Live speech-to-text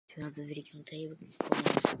to another video. Today we're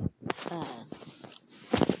playing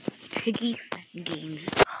Piggy Games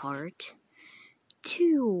Part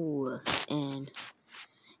 2. And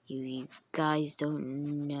you guys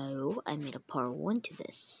don't know, I made a part 1 to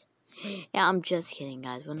this. Yeah, I'm just kidding,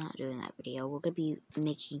 guys. We're not doing that video. We're gonna be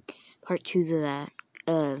making part 2 to that.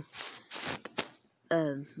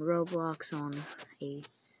 Roblox on a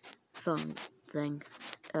phone thing.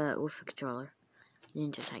 With a controller.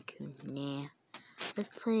 Ninja Tycoon. Nah. Let's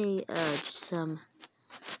play just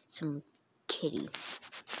some kitty.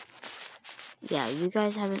 Yeah, you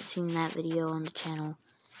guys haven't seen that video on the channel,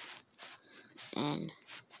 and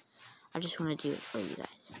I just want to do it for you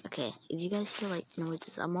guys. Okay, if you guys feel like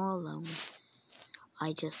noises, I'm all alone.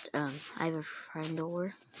 I just I have a friend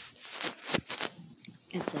over,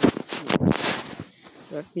 and so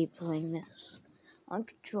we'll be playing this on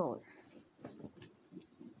controller.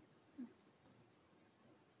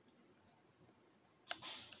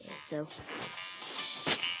 Okay, so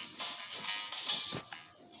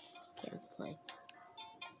let's play.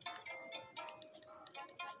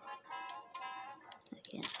 I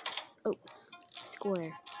can't. Oh,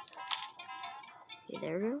 square. Okay,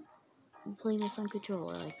 there we go. I'm playing this on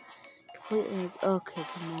controller, like completely. Okay,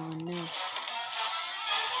 come on, no.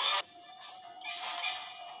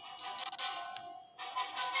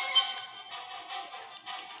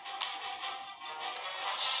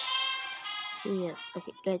 Yeah.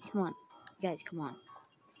 Okay, guys, come on. Guys, come on.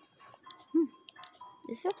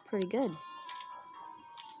 This looks pretty good.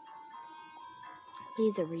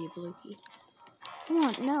 Please, over you, Bluey. Come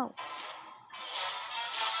on, no.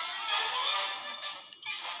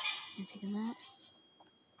 I'm taking that.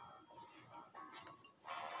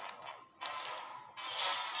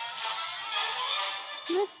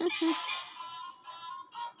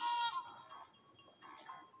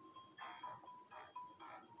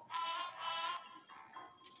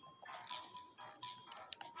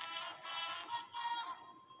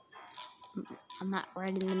 I'm not right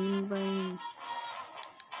in the membrane.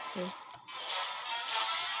 Okay.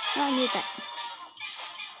 No, I need that.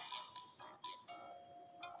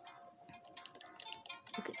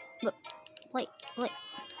 Okay, look, wait.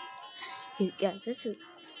 Hey, guys, this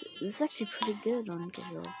is actually pretty good on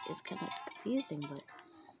control. It's kind of confusing, but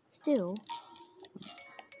still.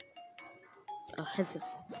 I'll have to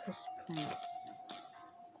press play.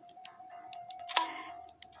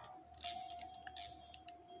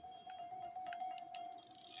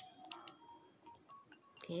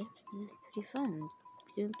 Okay, this is pretty fun.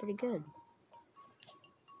 It's doing pretty good.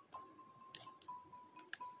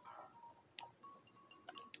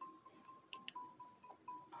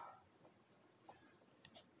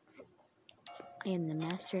 I am the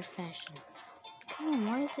master of fashion. Come on,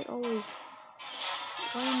 why is it always...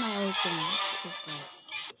 Why am I always doing this?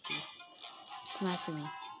 Come after me.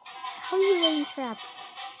 How are you laying traps?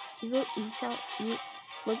 You look and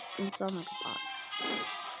sound like a bot.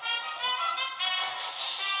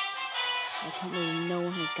 I can't believe no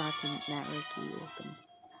one has gotten that Ricky open.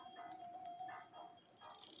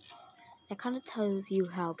 That kind of tells you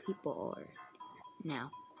how people are now.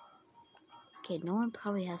 Okay, no one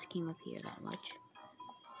probably has came up here that much.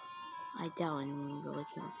 I doubt anyone really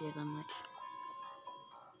came up here that much.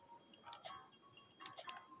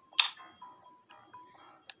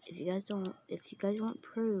 If you guys want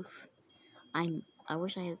proof, I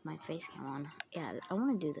wish I had my face cam on. Yeah, I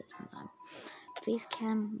want to do this sometime. Face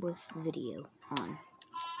cam with video on.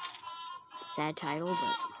 Sad title,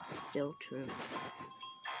 but still true.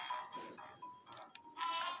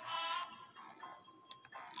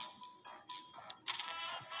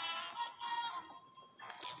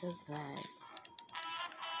 It does that.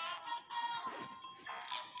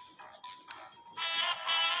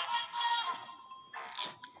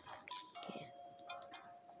 Okay.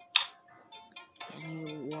 I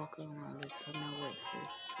need to walk around and find my way through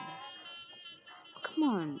this. Come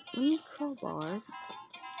on, we need crowbar.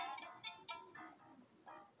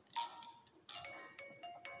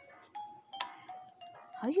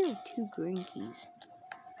 How do you have 2 green keys?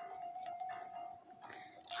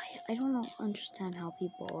 I don't understand how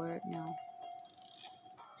people are now.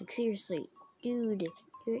 Like, seriously, dude,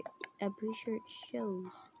 I'm pretty sure it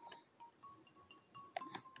shows.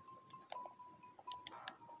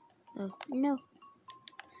 Oh, no.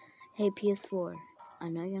 Hey, PS4, I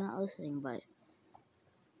know you're not listening, but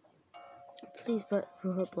please put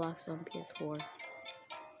Roblox on PS4.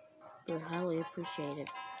 I would highly appreciate it.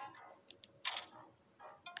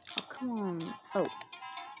 Oh, come on. Oh.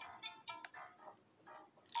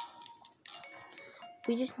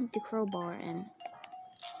 We just need the crowbar and...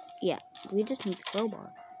 Yeah, we just need the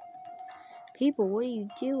crowbar. People, what are you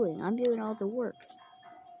doing? I'm doing all the work.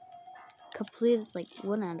 completed like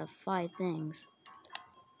 1 out of 5 things.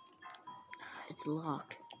 It's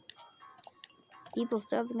locked. People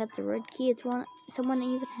still haven't got the red key. It's one. Someone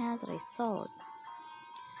even has it. I saw it.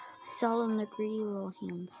 I saw it in their greedy little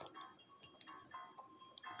hands.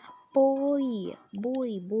 Boy.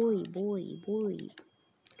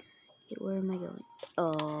 Okay, where am I going?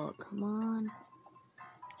 Oh, come on.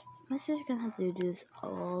 Am I just gonna have to do this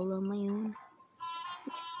all on my own?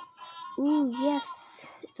 Ooh, yes.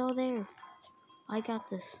 It's all there. I got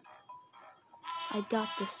this. I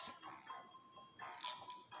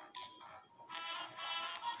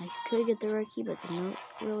could get the red key, but there's no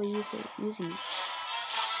really use of using it.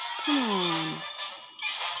 Come on.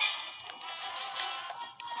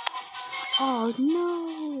 Oh,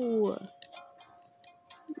 no.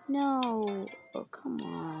 No. Oh, come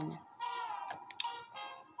on.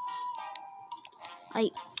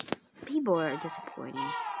 People are disappointing.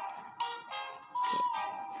 Okay.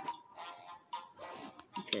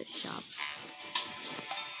 Let's go to shop.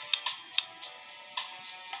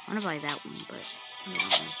 I want to buy that one, but I don't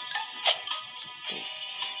know.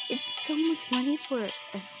 It's so much money for a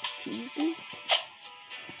cheese boost.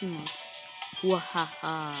 Emotes.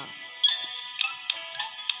 Wahaha.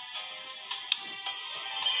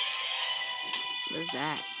 What's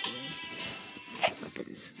that?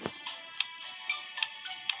 Weapons.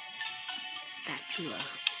 Spatula.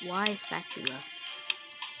 Why spatula?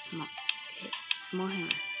 Small. Okay, small hammer.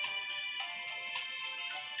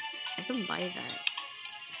 I can buy that.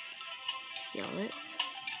 Skillet.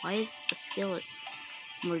 Why is a skillet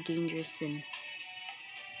more dangerous than?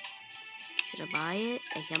 Should I buy it?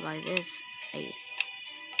 I can't buy this. I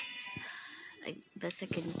best I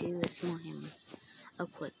can do is small hammer.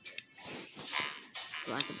 Equipped.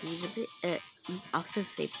 So I can use a bit. I was gonna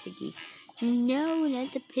say piggy. No,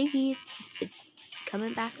 not the piggy. It's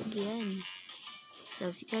coming back again. So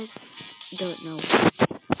if you guys don't know,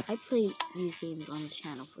 I play these games on the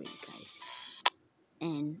channel for you guys,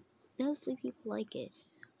 and mostly people like it.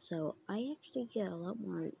 So I actually get a lot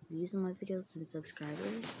more views on my videos than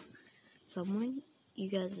subscribers. So I want you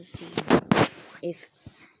guys to see if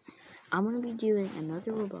I'm gonna be doing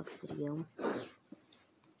another Roblox video.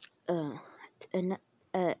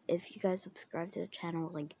 If you guys subscribe to the channel,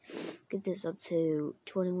 like, get this up to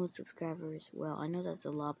 21 subscribers. Well, I know that's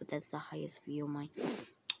a lot, but that's the highest view on my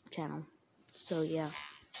channel. So, yeah.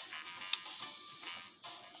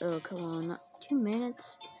 Oh, come on. 2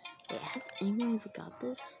 minutes? Wait, has anyone even got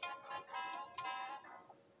this?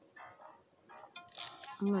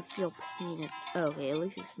 I'm gonna feel pain if... Oh, okay, at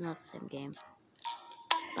least it's not the same game.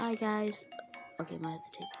 Bye, guys. Okay, I might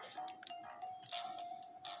have to take this.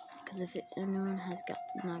 Because if anyone has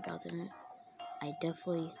not gotten it, I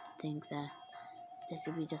definitely think that this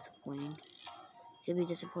would be disappointing. It's gonna be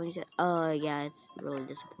disappointing. Yeah, it's really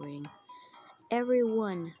disappointing.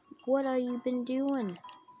 Everyone, what have you been doing?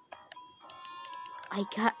 I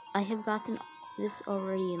have gotten this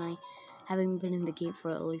already, and I haven't been in the game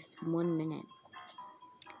for at least 1 minute.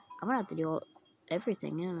 I'm gonna have to do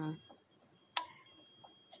everything, I don't know.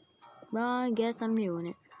 Well, I guess I'm doing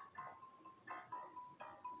it.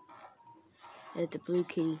 It's a blue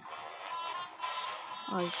kitty.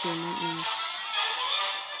 Oh, I was doing that now.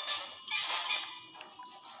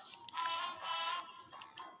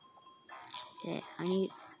 Okay, I need...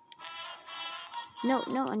 No,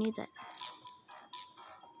 I need that.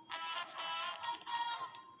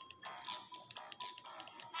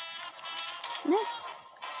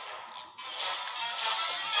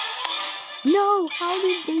 No, how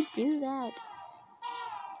did they do that?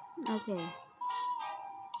 Okay.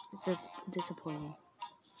 It's disappointing.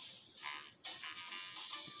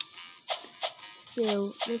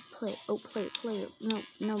 So, let's play. Oh, player.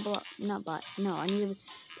 No, bot, not bot. No, I need to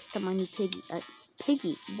test out my new piggy.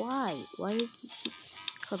 Piggy, why? Why do you keep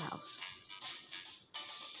Clubhouse?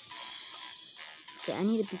 Okay, I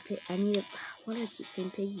need to be why do I keep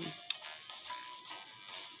saying piggy?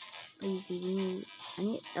 Piggy,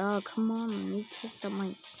 oh, come on, I need to test out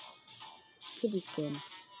my kitty skin.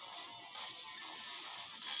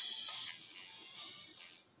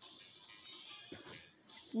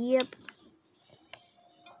 Skip.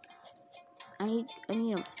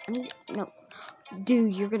 No.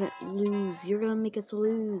 Dude, you're gonna lose. You're gonna make us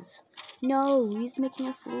lose. No, he's making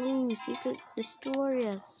us lose. He could destroy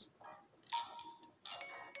us.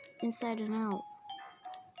 Inside and out.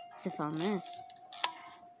 As if I miss.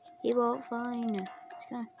 He won't fine. It's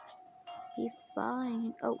gonna be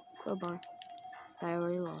fine. Oh, crowbar. I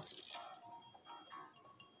already lost.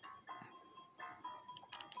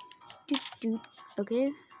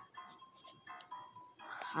 Okay.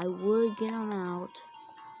 I would get him out.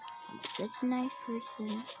 I'm such a nice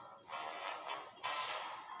person.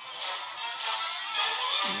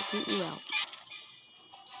 I'll get you out.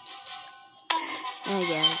 Oh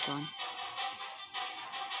yeah, he's gone.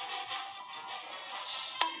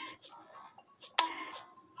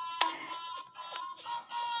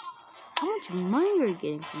 How much money are you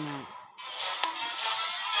getting from that?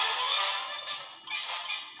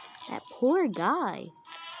 That poor guy.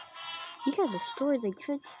 He got destroyed like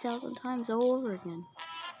 50,000 times all over again.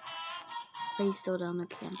 But he's still down there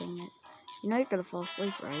camping it. You know you're gonna fall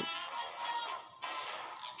asleep, right?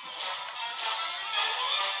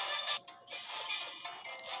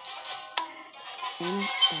 And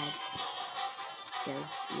bad. So,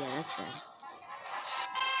 yeah, that's sad.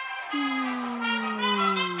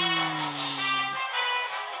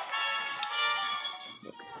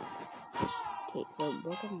 Six. Okay, so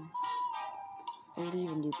we're gonna leave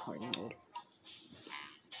and do party mode.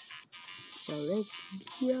 So let's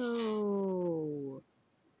go.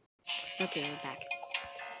 Okay, we're back.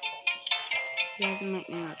 You guys might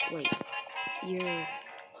not wait. You're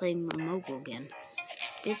playing mobile again.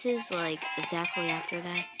 This is like exactly after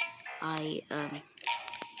that. I'm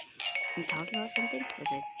talking about something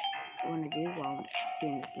which I want to do while I'm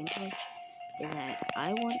doing this gameplay. Is that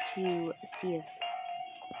I want to see if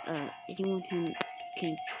anyone who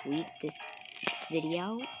can tweet this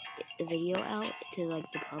video out to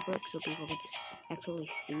like the public so people can actually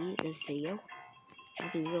see this video.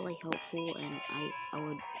 That'd be really helpful, and I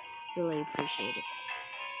would really appreciate it.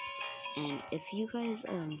 And if you guys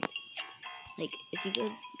like if you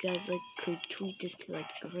guys like could tweet this to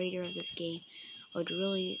like a creator of this game, I would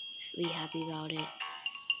really be happy about it.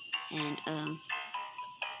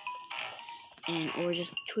 And or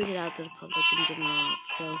just tweet it out to the public in general,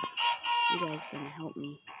 so you guys can help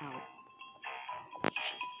me out.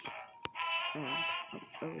 I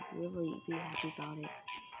would really be happy about it.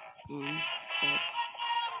 And so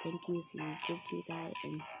thank you if you did do that,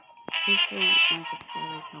 and hopefully my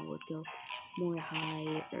subscriber count would go more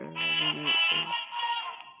higher than it is,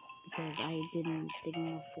 because I've been sticking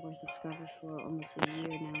with 4 subscribers for almost a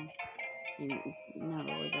year now, and it's not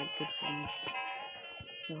really that good for me.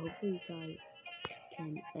 So hopefully you guys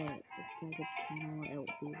can subscribe to the channel. It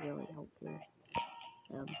would be really helpful.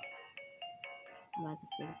 I'm about to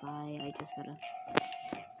say bye. I just gotta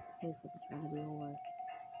wait for this round to be over.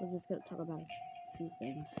 We're just gonna talk about a few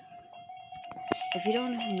things. If you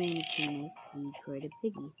don't know who Manny Toon is, he created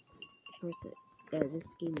Piggy. This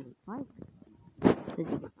game is 5. Because you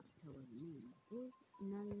can tell by the name. There's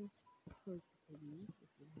another close to Piggy,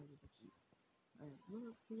 which is very different.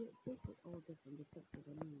 Well, it's basically all different except for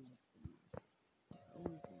the name of the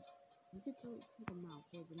only thing. You could take a mouth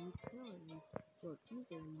for the new celery, or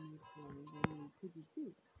teaser in the story, when Piggy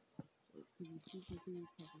 2. Piggy 2, Piggy,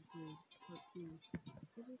 Chapter 2, Part 2.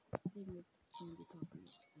 This is the thing that's going to be talking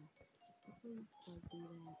about. So, hopefully you guys do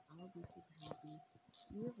that. I'll be super happy.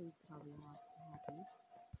 You'll be probably happy.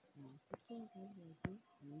 And hopefully you guys like it.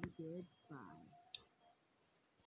 And goodbye.